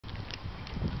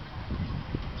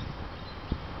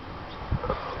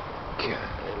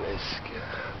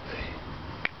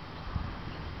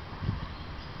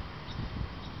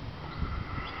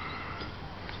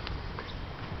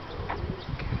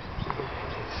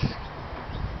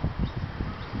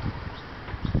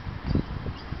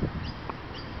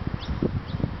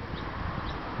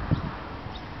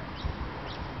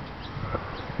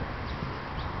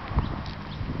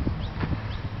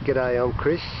G'day, I'm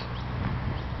Chris,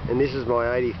 and this is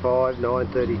my 85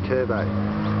 930 Turbo.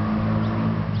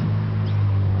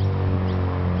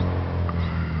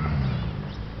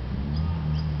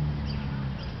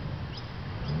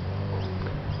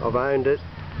 I've owned it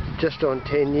just on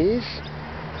 10 years.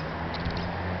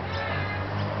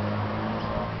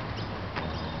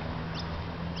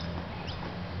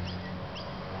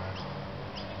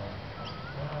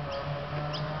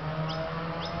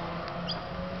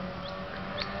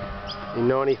 In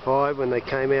 '95, when they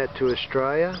came out to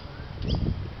Australia,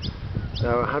 they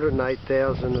were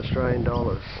 108,000 Australian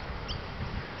dollars.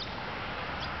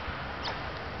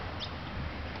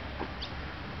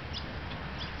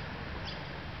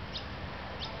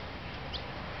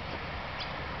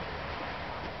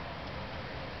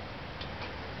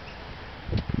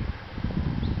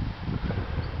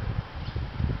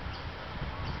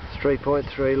 It's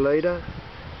 3.3 litre,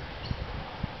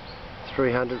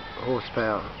 300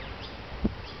 horsepower.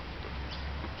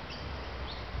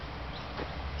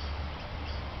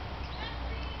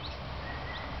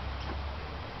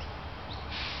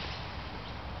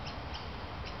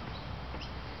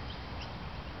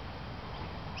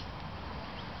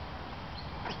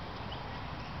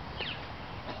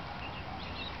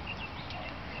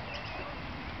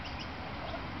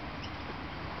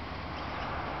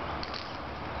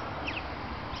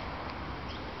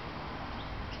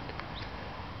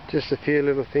 Just a few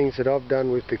little things that I've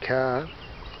done with the car.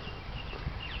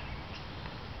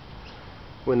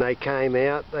 When they came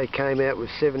out with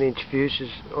 7-inch fuses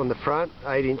on the front,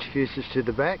 8-inch fuses to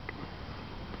the back.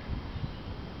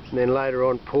 And then later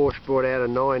on Porsche brought out a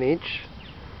 9-inch.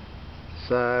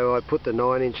 So I put the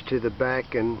 9-inch to the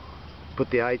back and put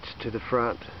the 8s to the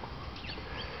front.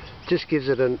 Just gives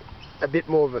it a bit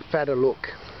more of a fatter look.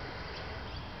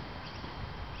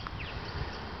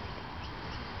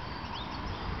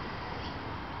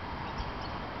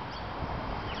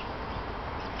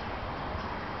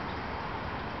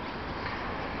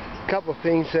 Couple of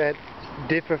things that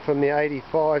differ from the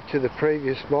 85 to the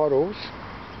previous models.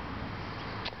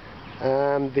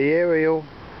 The aerial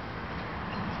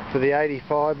for the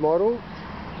 85 model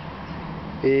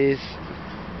is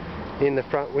in the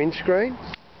front windscreen.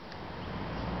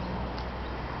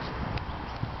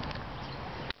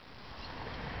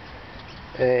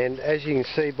 And as you can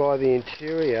see by the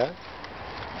interior,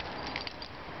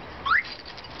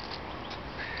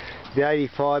 the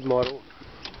 85 model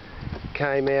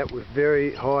came out with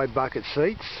very high bucket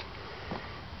seats.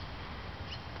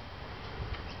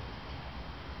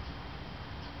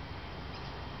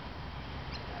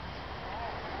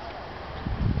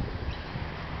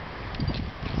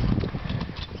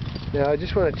 Now I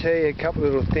just want to tell you a couple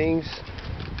of little things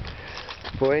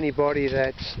for anybody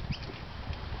that's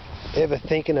ever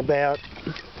thinking about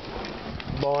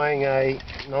buying a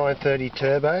 930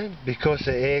 Turbo because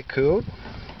they're air cooled.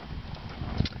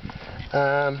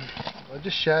 I'll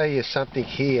just show you something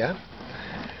here.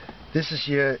 This is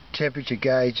your temperature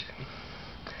gauge,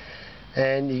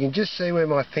 and you can just see where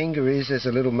my finger is. There's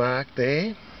a little mark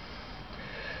there.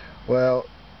 Well,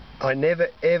 I never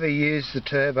ever use the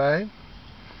turbo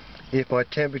if my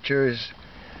temperature is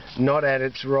not at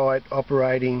its right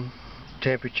operating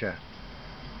temperature.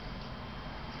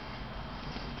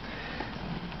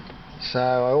 So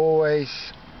I always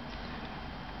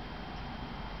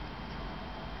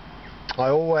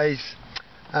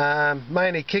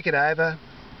mainly kick it over.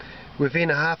 Within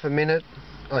half a minute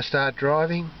I start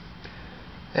driving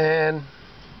and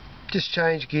just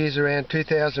change gears around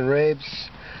 2000 revs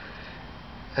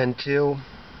until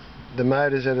the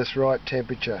motor's at its right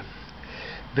temperature.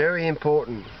 Very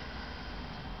important.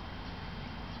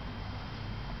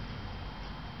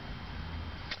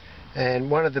 And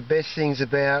one of the best things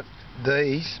about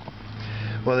these,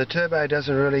 well, the turbo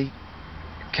doesn't really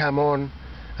come on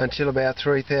until about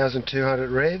 3200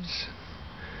 revs,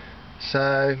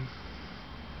 so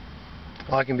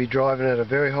I can be driving at a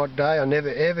very hot day. I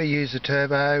never ever use the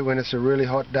turbo when it's a really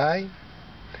hot day,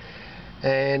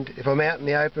 and if I'm out in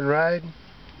the open road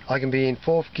I can be in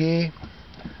 4th gear,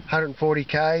 140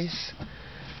 k's,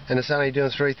 and it's only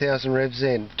doing 3000 revs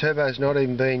then. The turbo's not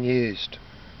even being used.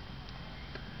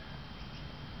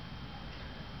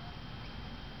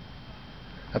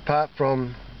 Apart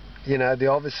from, you know, the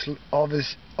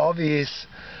obvious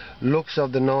looks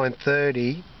of the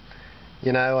 930,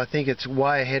 you know, I think it's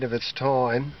way ahead of its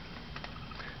time.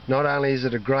 Not only is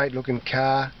it a great looking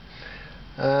car,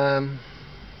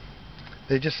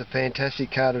 they're just a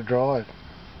fantastic car to drive,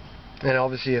 and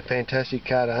obviously a fantastic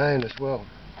car to own as well.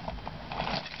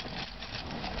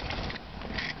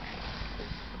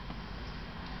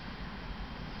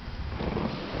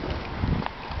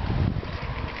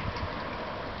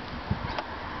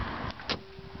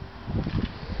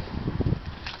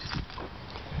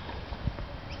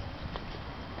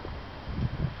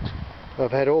 I've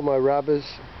had all my rubbers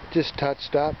just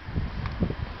touched up.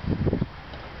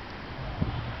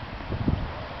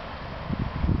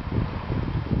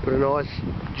 Put a nice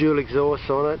dual exhaust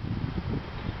on it.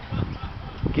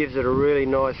 Gives it a really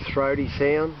nice throaty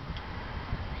sound.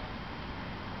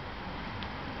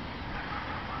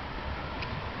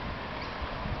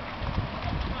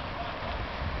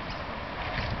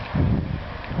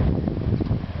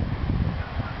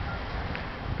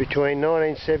 Between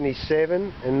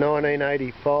 1977 and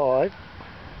 1985,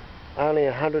 only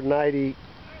 180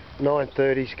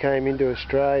 930s came into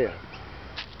Australia.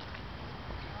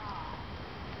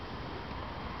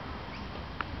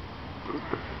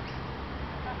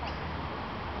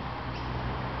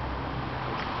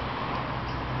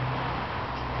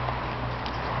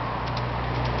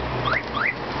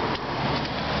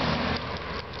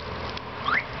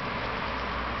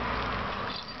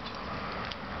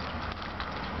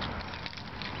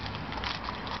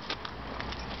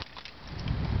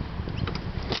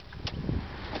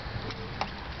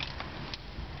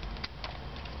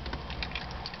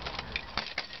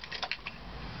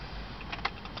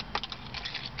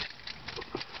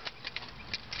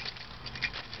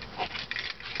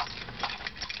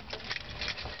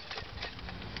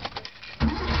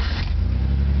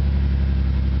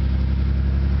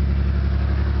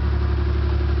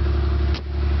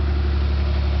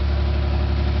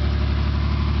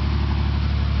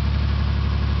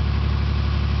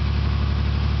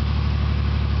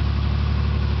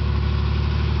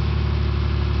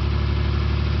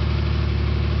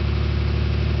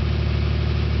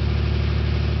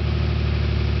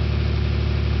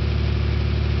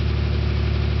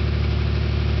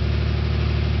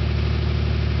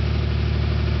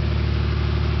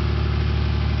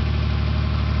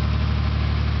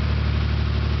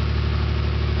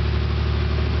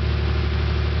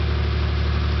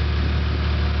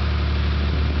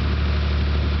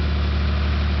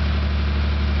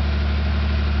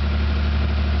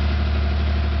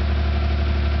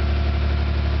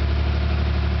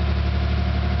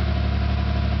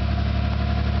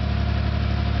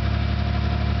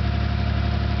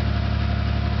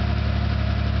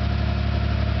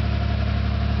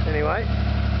 Anyway,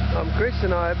 I'm Chris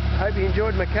and I hope you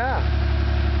enjoyed my car.